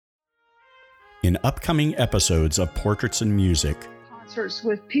in upcoming episodes of Portraits and Music. Concerts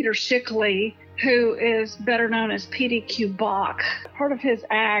with Peter Schickele, who is better known as PDQ Bach. Part of his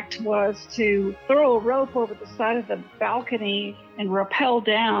act was to throw a rope over the side of the balcony and rappel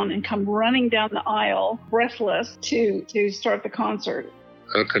down and come running down the aisle, breathless, to start the concert.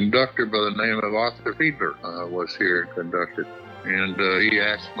 A conductor by the name of Arthur Fiedler was here and conducted. And he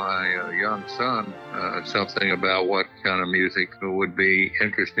asked my young son something about what kind of music would be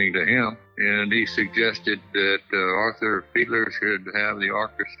interesting to him. And he suggested that Arthur Fiedler should have the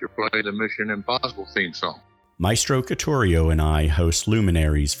orchestra play the Mission Impossible theme song. Maestro Couturier and I host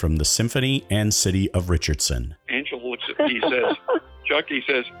luminaries from the Symphony and City of Richardson. Angel looks at me, he says, Chucky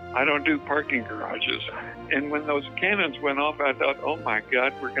says, I don't do parking garages. And when those cannons went off, I thought, oh my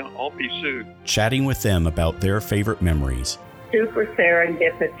God, we're going to all be sued. Chatting with them about their favorite memories. Super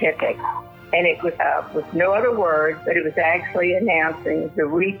serendipitous. And it was with no other words, but it was actually announcing the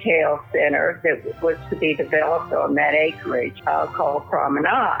retail center that was to be developed on that acreage called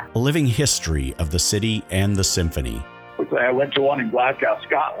Promenade. A living history of the city and the symphony. I went to one in Glasgow,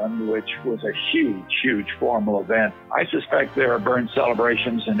 Scotland, which was a huge formal event. I suspect there are burn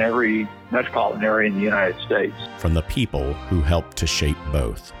celebrations in every metropolitan area in the United States. From the people who helped to shape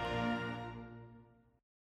both.